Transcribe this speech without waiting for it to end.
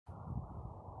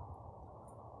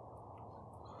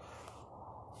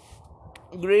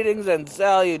Greetings and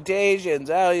salutations.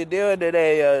 How you doing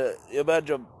today, you bunch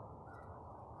of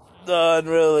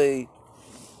unreally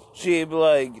cheap,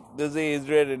 like,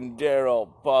 disease-ridden general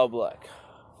public?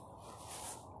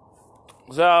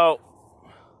 So,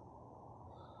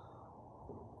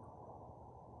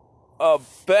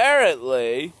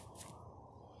 apparently,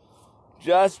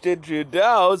 Justin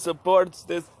Trudeau supports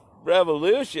this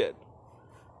revolution,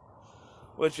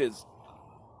 which is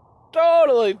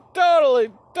totally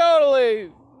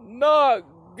not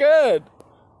good.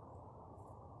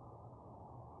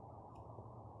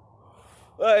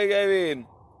 Like, I mean,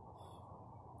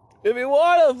 if you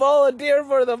want to volunteer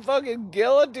for the fucking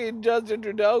guillotine, Justin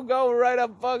Trudeau, go right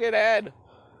up fucking ahead.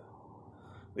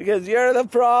 Because you're the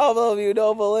problem, you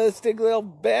novelistic little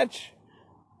bitch.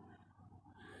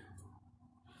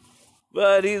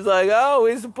 But he's like, oh,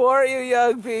 we support you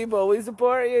young people. We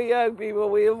support you young people.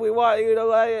 We want you to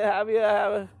let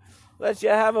you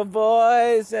have a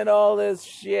voice and all this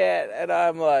shit. And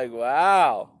I'm like,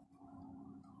 wow.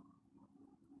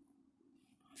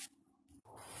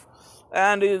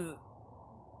 And he's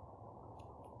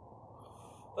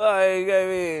like, I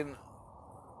mean,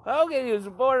 how can you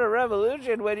support a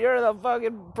revolution when you're the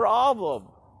fucking problem?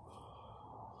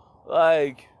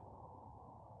 Like,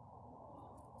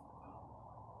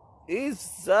 he's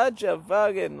such a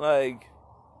fucking, like,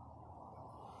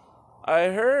 I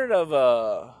heard of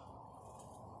a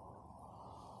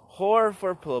whore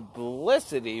for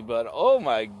publicity, but oh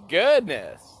my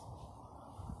goodness.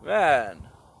 Man,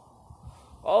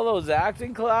 all those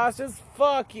acting classes,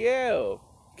 fuck you.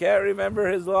 Can't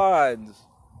remember his lines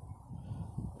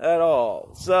at all.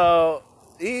 So,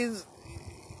 he's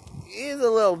a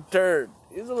little turd.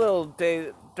 He's a little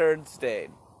turd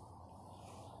stain.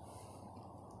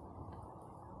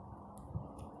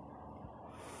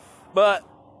 But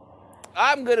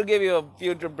I'm gonna give you a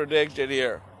future prediction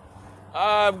here.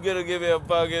 I'm gonna give you a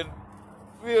fucking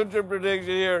future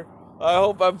prediction here. I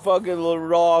hope I'm fucking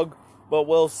wrong, but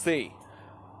we'll see.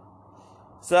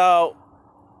 So,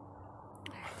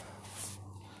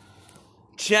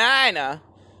 China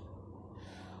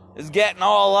is getting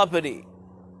all uppity.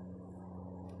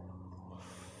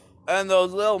 And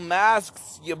those little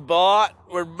masks you bought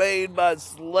were made by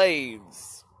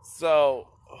slaves. So,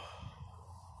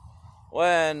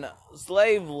 when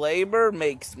slave labor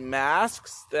makes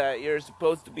masks that you're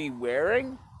supposed to be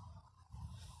wearing,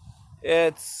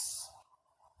 it's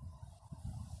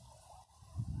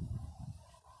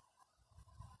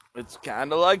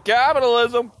kind of like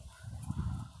capitalism.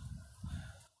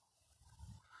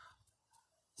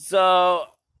 So,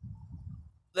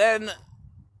 then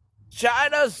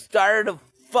China started to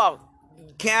fuck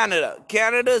Canada.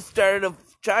 China started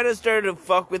to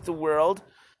fuck with the world.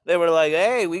 They were like,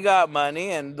 hey, we got money.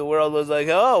 And the world was like,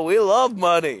 oh, we love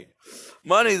money.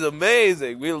 Money's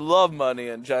amazing. We love money.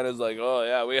 And China's like, oh,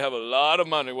 yeah, we have a lot of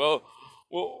money. We'll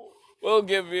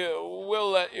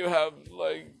let you have,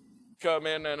 like, come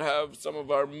in and have some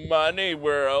of our money,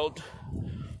 world,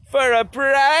 for a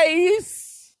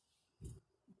price.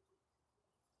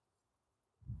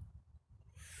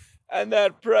 And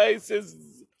that price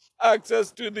is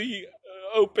access to the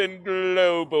open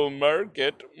global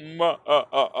market. And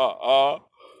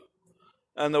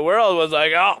the world was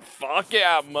like, oh, fuck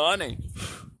yeah, money.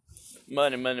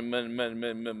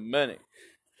 Money.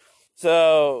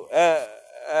 So,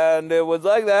 and it was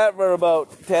like that for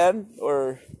about 10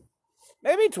 or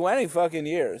maybe 20 fucking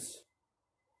years.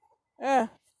 Yeah.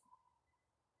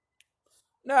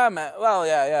 No, man. Well,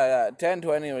 yeah. 10,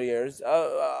 20 years.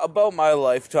 About my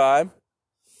lifetime.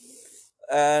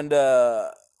 And,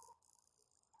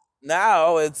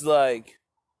 now it's like,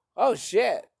 oh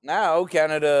shit. Now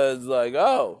Canada is like,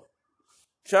 oh,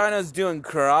 China's doing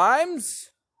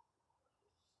crimes?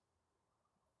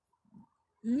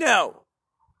 No.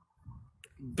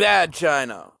 Bad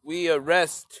China. We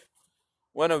arrest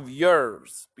one of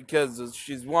yours because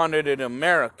she's wanted in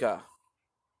America.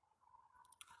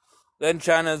 Then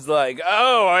China's like,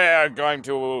 oh, we are going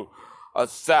to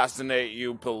assassinate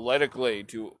you politically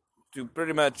to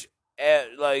pretty much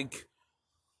like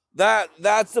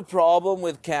that's the problem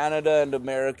with Canada and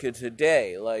America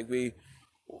today. Like we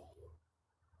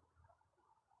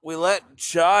let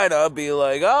China be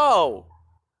like, oh,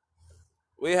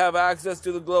 we have access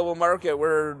to the global market.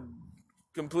 We're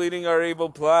completing our evil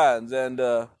plans. And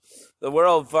the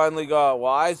world finally got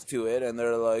wise to it. And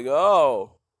they're like,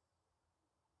 oh,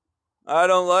 I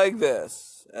don't like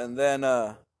this. And then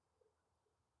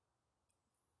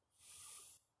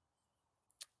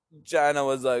China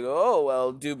was like, oh,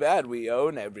 well, too bad we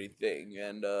own everything.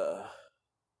 And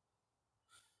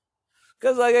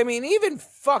Because, like, I mean, even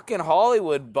fucking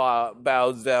Hollywood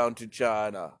bows down to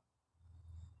China.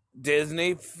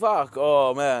 Disney, fuck,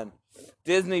 oh man.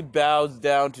 Disney bows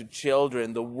down to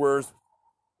children, the worst,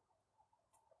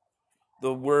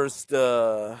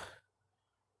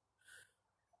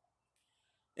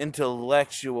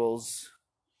 intellectuals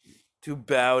to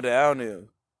bow down to.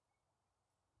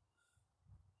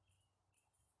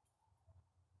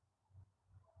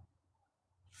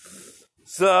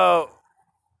 So,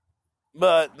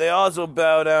 but they also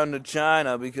bow down to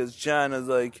China because China's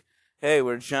like, hey,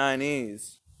 we're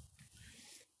Chinese.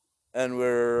 And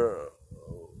we're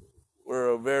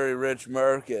a very rich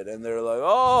market. And they're like,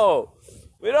 oh,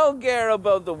 we don't care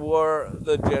about the war,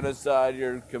 the genocide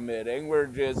you're committing. We're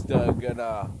just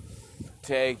gonna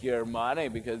take your money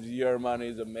because your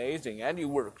money's amazing and you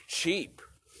work cheap.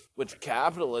 Which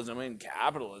capitalism,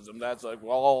 that's like,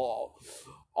 well,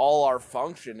 all our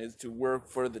function is to work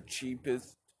for the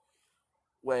cheapest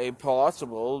way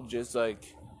possible, just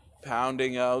like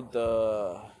pounding out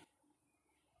the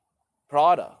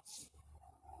products,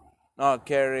 not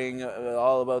caring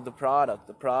all about the product,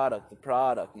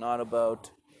 not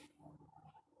about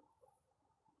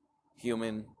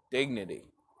human dignity.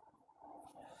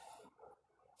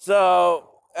 So,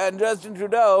 and Justin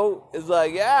Trudeau is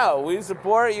like, yeah, we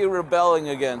support you rebelling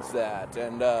against that.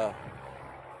 And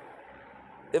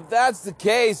if that's the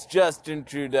case, Justin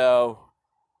Trudeau,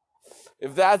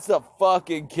 if that's the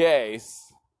fucking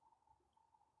case,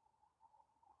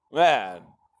 man,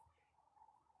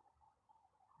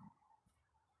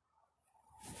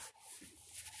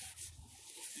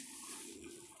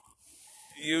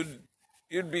 you'd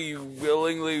you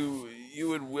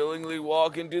would willingly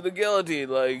walk into the guillotine.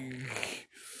 Like,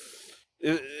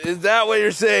 is that what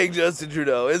you're saying, Justin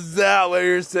Trudeau? Is that what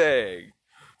you're saying?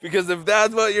 Because if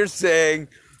that's what you're saying,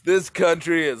 this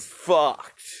country is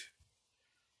fucked.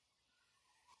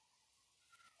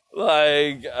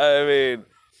 Like, I mean,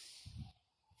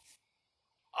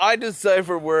 I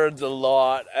decipher words a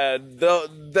lot, and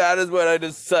that is what I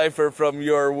decipher from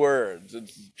your words.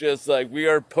 It's just like we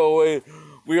are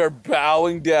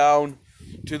bowing down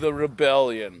to the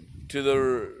rebellion,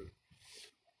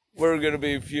 we're gonna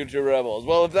be future rebels.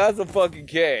 Well, if that's the fucking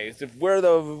case, if we're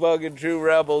the fucking true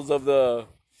rebels of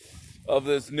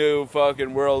this new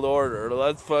fucking world order,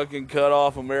 let's fucking cut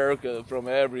off America from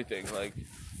everything, like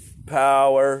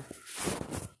power.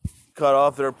 Cut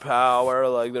off their power,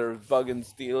 like they're fucking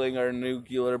stealing our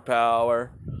nuclear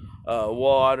power.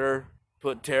 Water,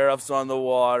 put tariffs on the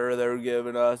water they're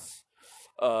giving us.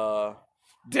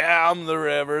 Dam the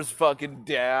rivers, fucking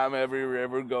dam every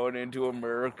river going into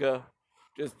America.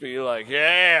 Just be like,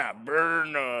 yeah,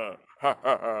 burn,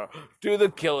 do the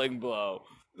killing blow.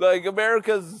 Like,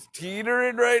 America's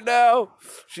teetering right now.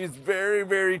 She's very,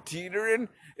 very teetering.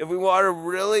 If we want a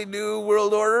really new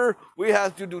world order, we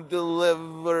have to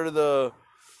deliver the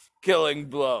killing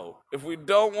blow. If we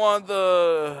don't want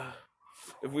a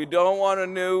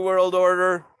new world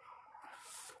order,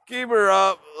 keep her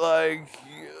up. Like,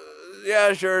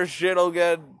 yeah, sure, shit'll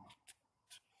get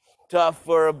tough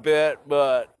for a bit,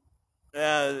 but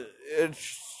yeah,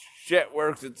 shit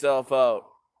works itself out.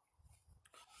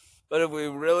 But if we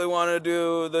really want to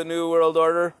do the new world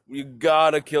order, you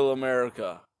gotta kill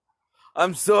America.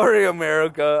 I'm sorry,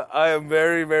 America. I am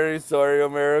very, very sorry,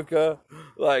 America.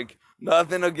 Like,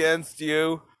 nothing against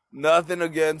you, nothing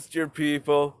against your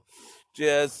people.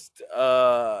 Just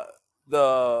the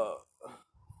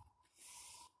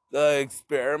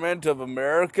experiment of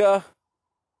America.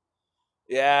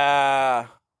 Yeah.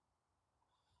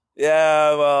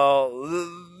 Yeah, well,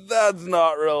 that's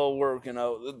not real working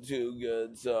out too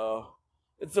good, so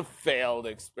it's a failed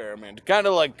experiment. Kind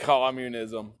of like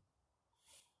communism.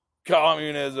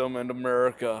 Communism and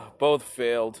America both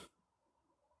failed.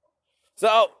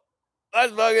 So,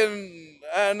 let's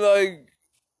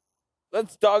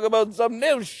talk about some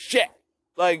new shit.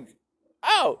 Like,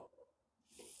 oh,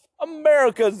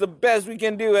 America's the best we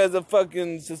can do as a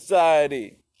fucking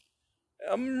society.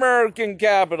 American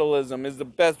capitalism is the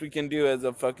best we can do as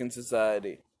a fucking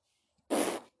society.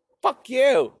 Fuck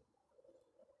you.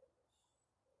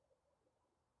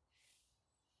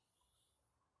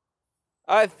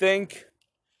 I think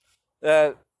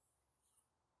that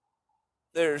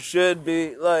there should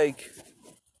be, like,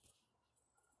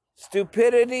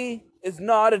 stupidity is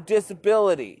not a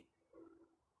disability.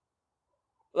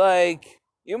 Like,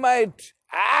 you might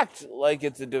act like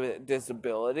it's a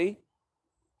disability,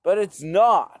 but it's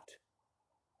not.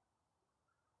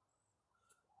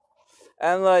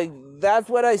 And, like, that's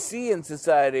what I see in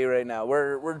society right now.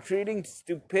 We're treating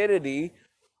stupidity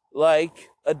like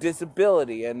a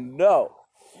disability, and no,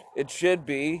 it should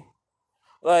be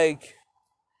like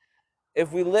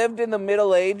If we lived in the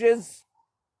Middle Ages,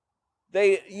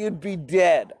 you'd be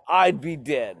dead. I'd be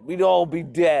dead. We'd all be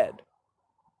dead.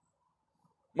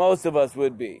 Most of us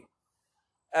would be.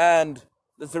 And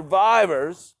the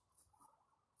survivors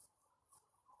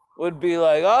would be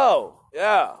like, oh,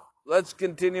 yeah, let's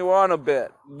continue on a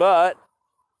bit. But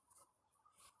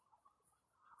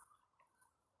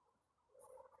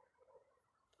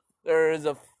there is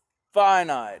a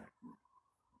finite.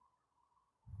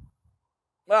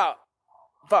 Well,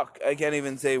 fuck, I can't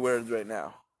even say words right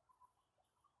now.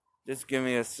 Just give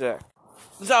me a sec.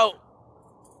 So,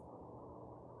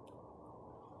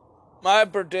 my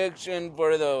prediction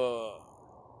for the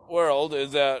world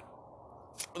is that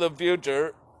the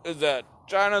future is that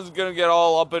China's gonna get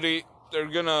all uppity. They're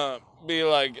gonna be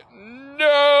like,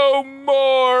 no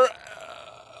more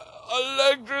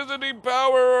electricity,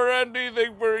 power, or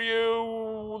anything for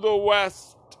you, the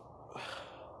West.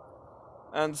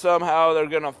 And somehow they're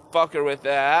gonna fuck her with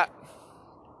that.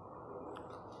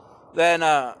 Then,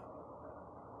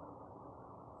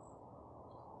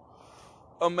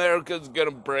 America's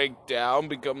gonna break down,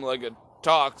 become like a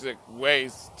toxic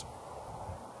waste,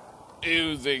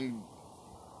 using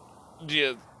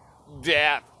just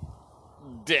death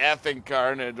and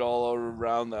carnage all over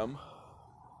around them.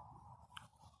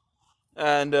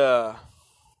 And,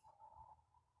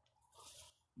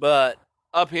 but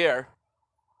up here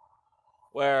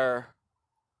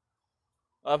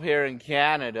in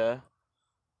Canada,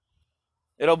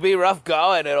 it'll be rough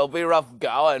going,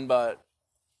 but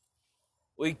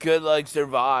we could like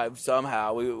survive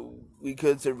somehow. We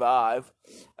could survive,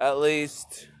 at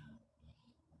least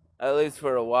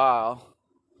for a while,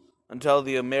 until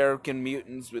the American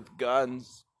mutants with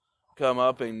guns come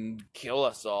up and kill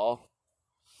us all.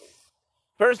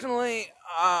 Personally,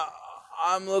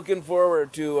 I'm looking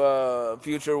forward to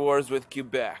future wars with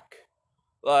Quebec.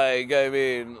 Like, I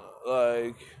mean,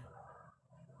 like,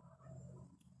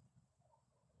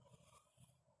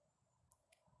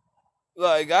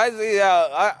 I see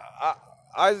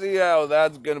how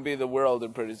that's gonna be the world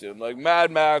in pretty soon. Like Mad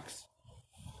Max,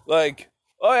 like,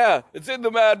 oh yeah, it's in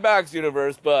the Mad Max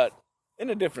universe, but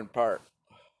in a different part,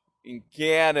 in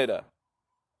Canada.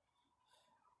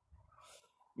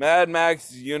 Mad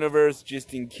Max universe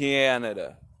just in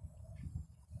Canada.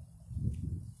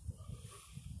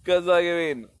 Because, like, I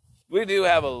mean, we do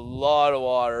have a lot of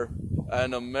water,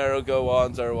 and America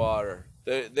wants our water.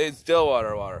 They still want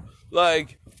our water.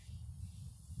 Like,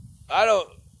 I don't,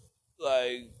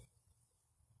 like,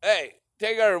 hey,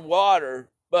 take our water,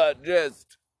 but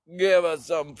just give us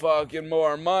some fucking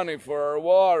more money for our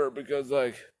water, because,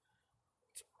 like,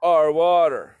 it's our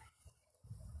water.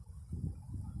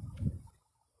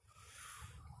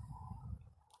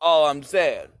 All I'm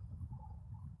saying.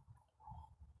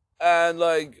 And,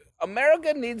 like,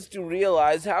 America needs to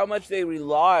realize how much they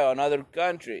rely on other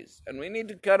countries, and we need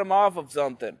to cut them off of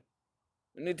something.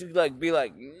 We need to, like, be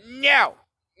like, no,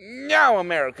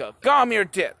 America, calm your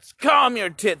tits,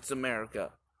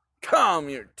 America, calm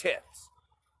your tits.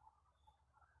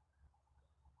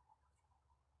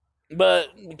 But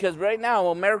because right now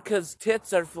America's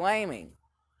tits are flaming.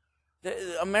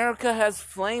 America has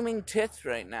flaming tits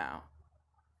right now.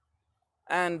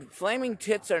 And flaming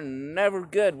tits are never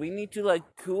good. We need to,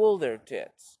 like, cool their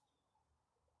tits.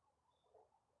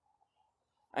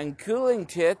 And cooling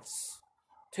tits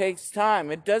takes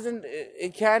time.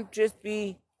 It can't just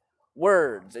be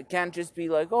words. It can't just be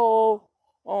like, oh,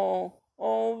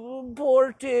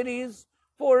 poor titties.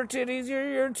 Poor titties,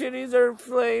 your titties are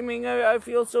flaming. I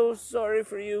feel so sorry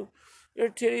for you. Your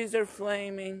titties are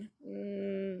flaming.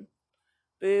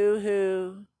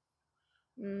 Boo-hoo.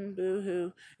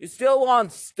 Boo-hoo. You still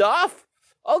want stuff?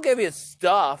 I'll give you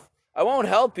stuff. I won't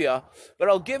help you, but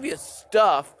I'll give you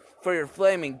stuff for your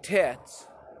flaming tits.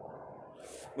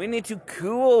 We need to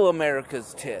cool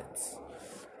America's tits.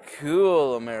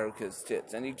 Cool America's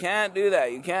tits. And you can't do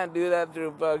that. You can't do that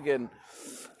through fucking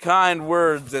kind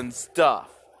words and stuff.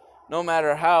 No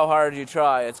matter how hard you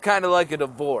try. It's kind of like a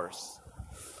divorce.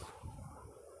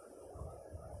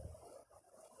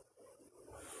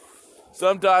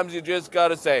 Sometimes you just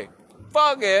gotta say,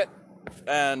 fuck it,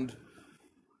 and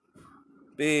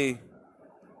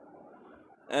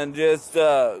just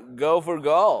go for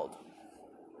gold.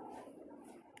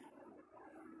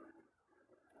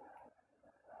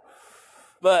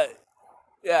 But,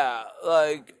 yeah,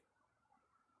 like,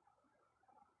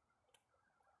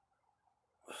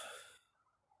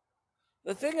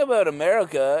 the thing about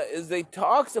America is they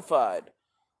toxified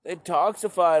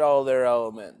all their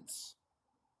elements.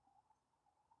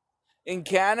 In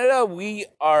Canada, we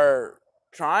are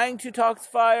trying to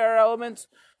toxify our elements,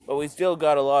 but we still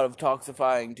got a lot of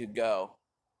toxifying to go.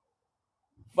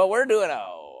 But we're doing a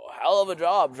hell of a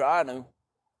job trying to.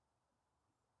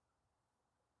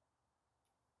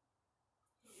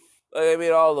 Like, I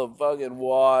mean, all the fucking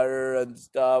water and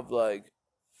stuff, like,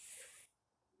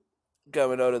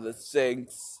 coming out of the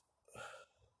sinks,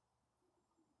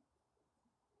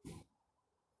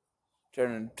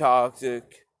 turning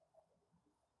toxic.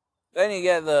 Then you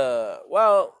get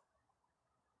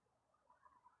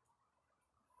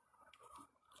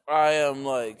I am,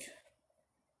 like,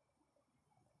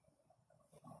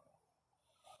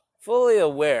 fully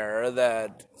aware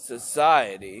that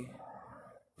society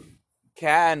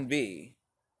can be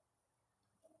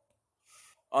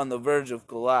on the verge of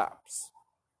collapse.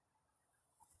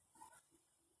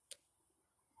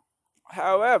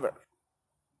 However,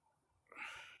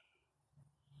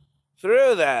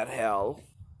 through that hell,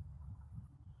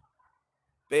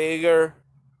 bigger,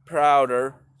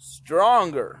 prouder,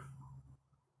 stronger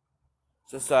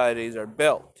societies are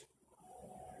built.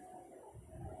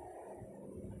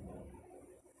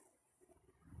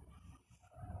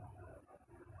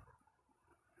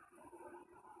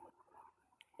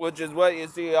 Which is what you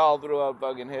see all throughout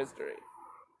fucking history.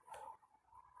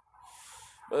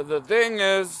 But the thing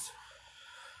is,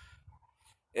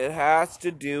 it has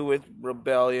to do with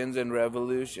rebellions and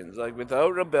revolutions. Like,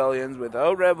 without rebellions,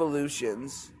 without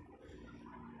revolutions,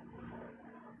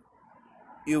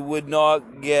 you would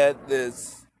not get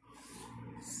this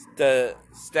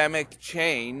systemic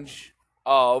change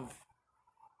of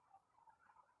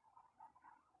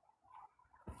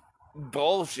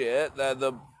bullshit that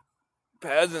the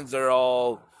peasants are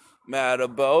all mad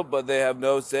about, but they have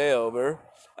no say over.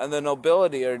 And the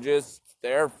nobility are just,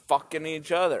 they're fucking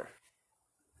each other.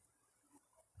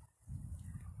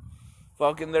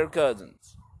 Fucking their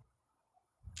cousins.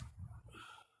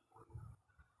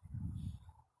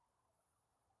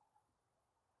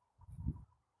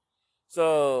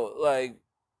 So, like,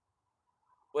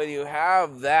 when you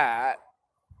have that,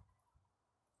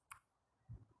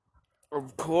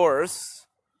 of course,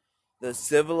 the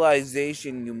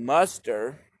civilization you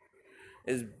muster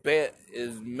is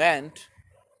meant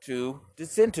to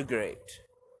disintegrate.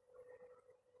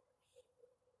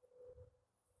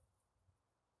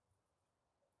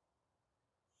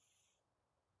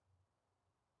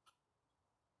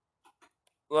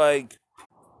 Like,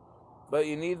 but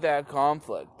you need that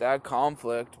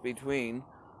conflict between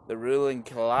the ruling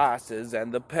classes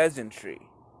and the peasantry.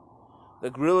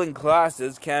 The ruling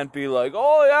classes can't be like,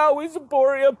 oh yeah, we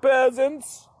support you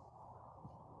peasants.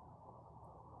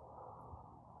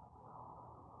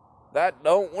 That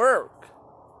don't work.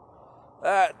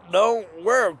 That don't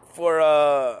work for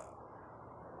a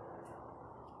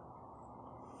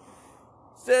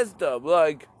system.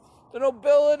 Like, the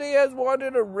nobility has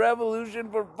wanted a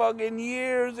revolution for fucking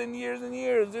years and years and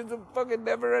years. It's a fucking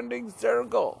never-ending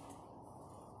circle.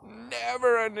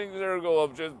 Never-ending circle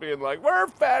of just being like, we're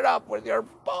fed up with your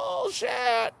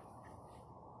bullshit.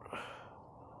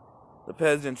 The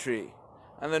peasantry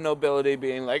and the nobility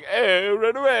being like, hey,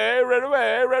 run away, run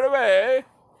away, run away.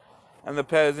 And the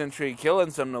peasantry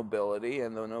killing some nobility,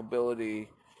 and the nobility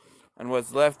and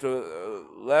what's left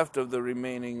of the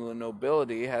remaining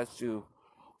nobility has to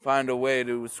find a way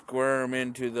to squirm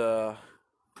into the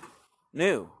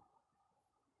new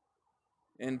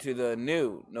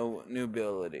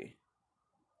nobility.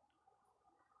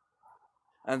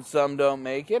 And some don't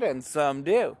make it, and some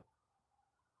do.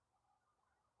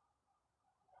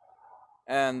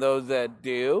 And those that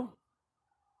do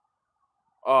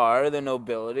are the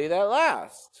nobility that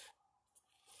last.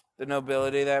 The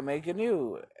nobility that make a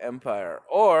new empire.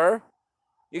 Or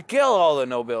you kill all the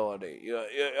nobility. You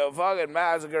fucking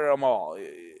massacre them all.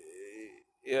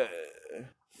 You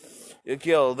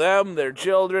kill them, their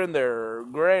children, their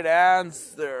great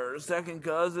aunts, their second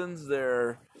cousins,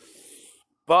 their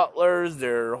butlers,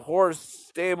 their horse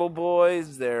stable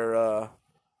boys, their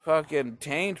fucking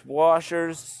taint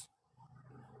washers.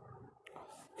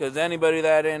 Because anybody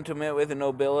that intimate with the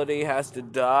nobility has to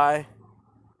die.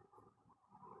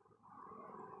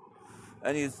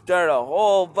 And you start a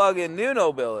whole fucking new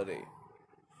nobility.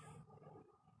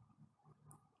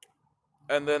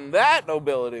 And then that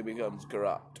nobility becomes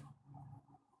corrupt.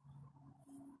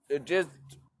 It just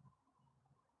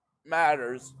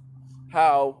matters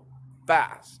how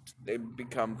fast they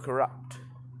become corrupt.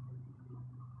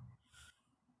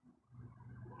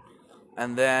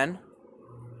 And then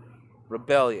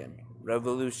rebellion,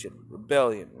 revolution,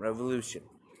 rebellion, revolution,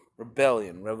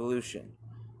 rebellion, revolution.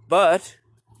 But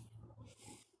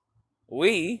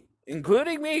we,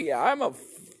 including me, I'm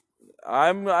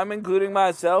including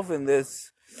myself in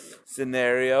this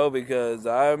scenario because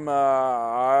I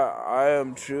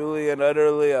am truly and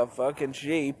utterly a fucking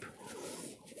sheep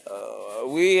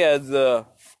we as the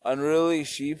unruly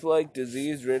sheep-like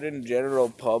disease-ridden general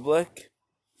public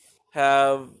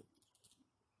have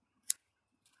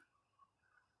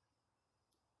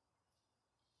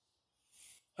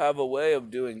a way of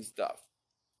doing stuff.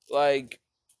 Like,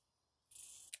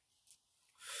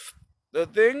 the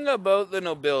thing about the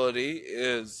nobility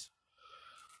is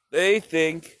they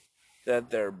think that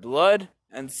their blood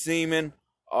and semen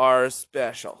are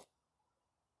special.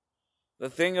 The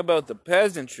thing about the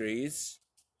peasantries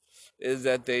is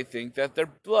that they think that their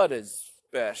blood is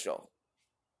special.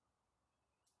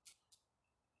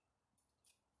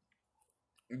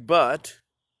 But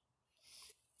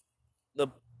the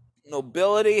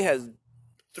nobility has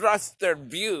thrust their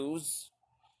views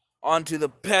onto the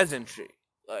peasantry.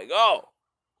 Like, oh,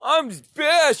 I'm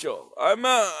special.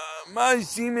 My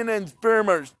semen and sperm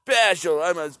are special.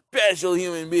 I'm a special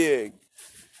human being.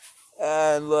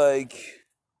 And like,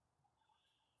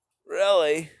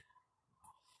 really,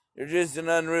 you're just an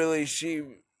unruly sheep.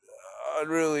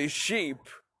 Unruly sheep.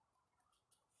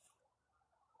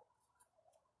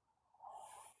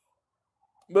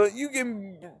 But you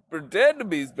can pretend to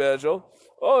be special.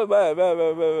 Oh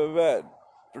man.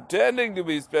 Pretending to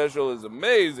be special is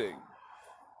amazing.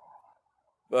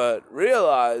 But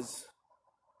realize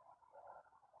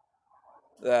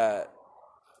that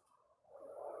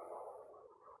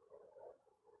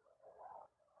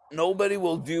nobody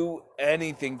will do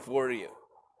anything for you.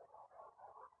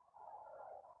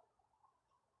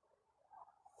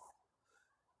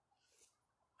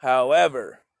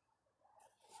 However,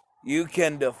 you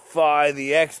can defy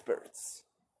the experts.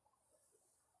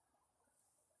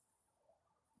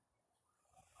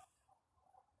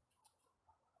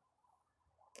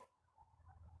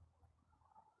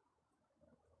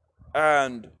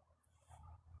 And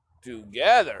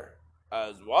together,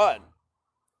 as one,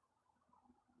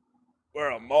 we're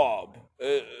a mob.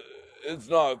 It's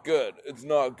not good. It's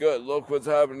not good. Look what's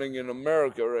happening in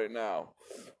America right now.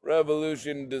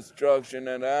 Revolution, destruction,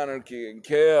 and anarchy and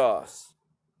chaos.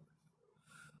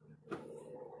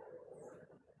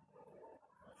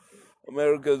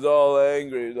 America's all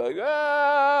angry. Like,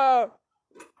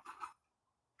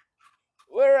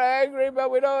 we're angry, but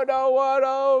we don't know what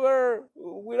over.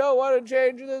 We don't want to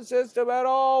change the system at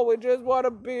all. We just want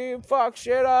to fuck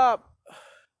shit up.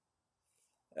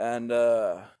 And,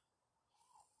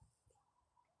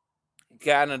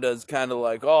 Canada's kind of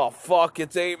like, oh, fuck,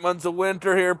 it's 8 months of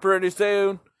winter here pretty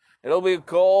soon. It'll be a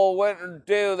cold winter,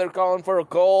 too. They're calling for a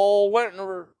cold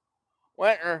winter.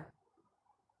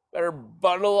 Better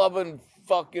bundle up and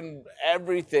fucking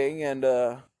everything and,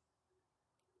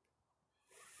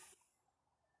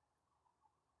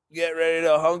 get ready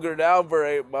to hunker down for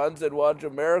 8 months and watch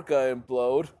America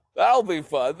implode. That'll be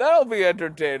fun. That'll be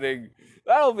entertaining.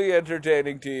 That'll be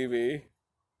entertaining TV.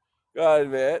 Gotta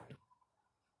admit.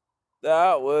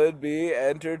 That would be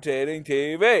entertaining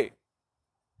TV.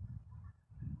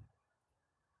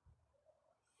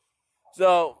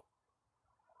 So,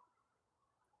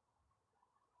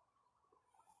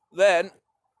 then,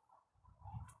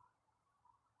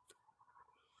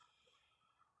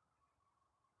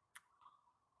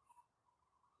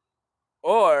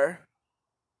 or,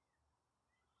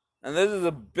 and this is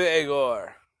a big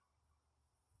or,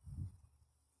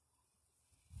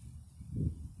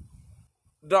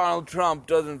 Donald Trump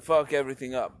doesn't fuck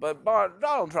everything up. But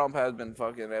Donald Trump has been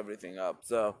fucking everything up.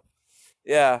 So,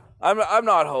 yeah, I'm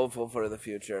not hopeful for the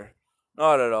future.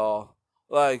 Not at all.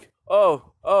 Like,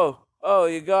 oh,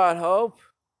 you got hope?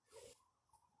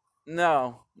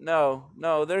 No,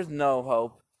 there's no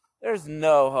hope. There's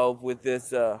no hope with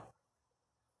this,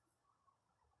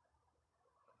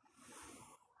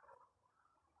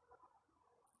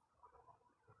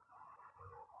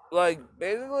 like,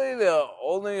 basically the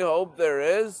only hope there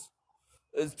is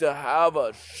to have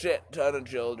a shit ton of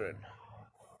children.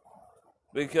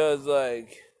 Because,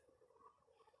 like,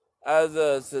 as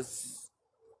a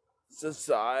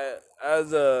society,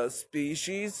 as a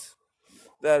species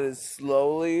that is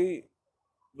slowly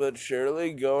but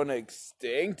surely going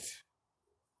extinct,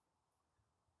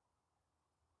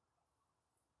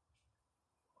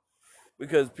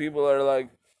 because people are like,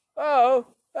 oh,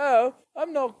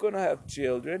 I'm not gonna have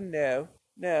children. No,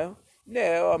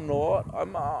 I'm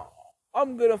not.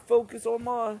 I'm gonna focus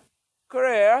on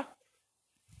career,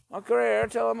 my career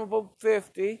till I'm about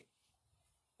 50.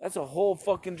 That's a whole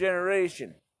fucking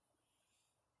generation.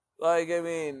 Like, I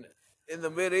mean, in the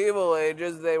medieval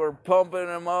ages, they were pumping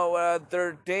them out at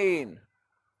 13.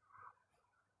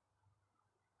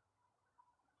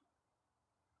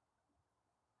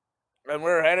 And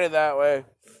we're headed that way.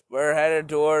 We're headed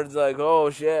towards, like, oh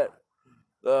shit.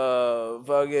 the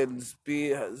fucking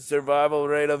survival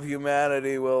rate of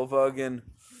humanity will fucking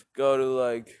go to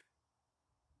like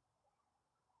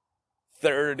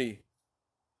 30.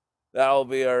 That'll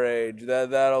be our age.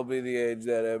 That'll be the age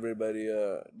that everybody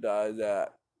dies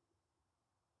at.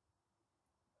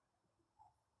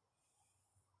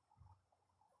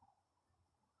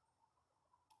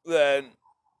 Then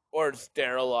or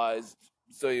sterilized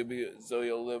so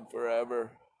you'll live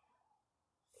forever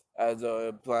as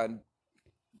a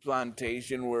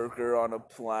plantation worker on a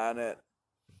planet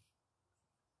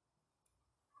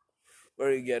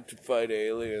where you get to fight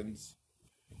aliens.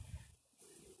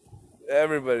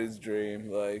 Everybody's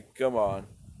dream, like, come on.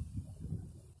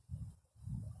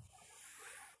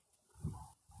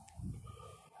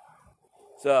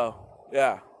 So,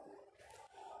 yeah.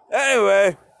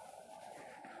 Anyway,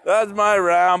 that's my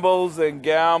rambles and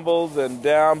gambles and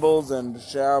dambles and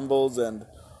shambles and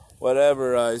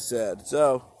whatever I said.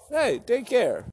 So, hey, take care.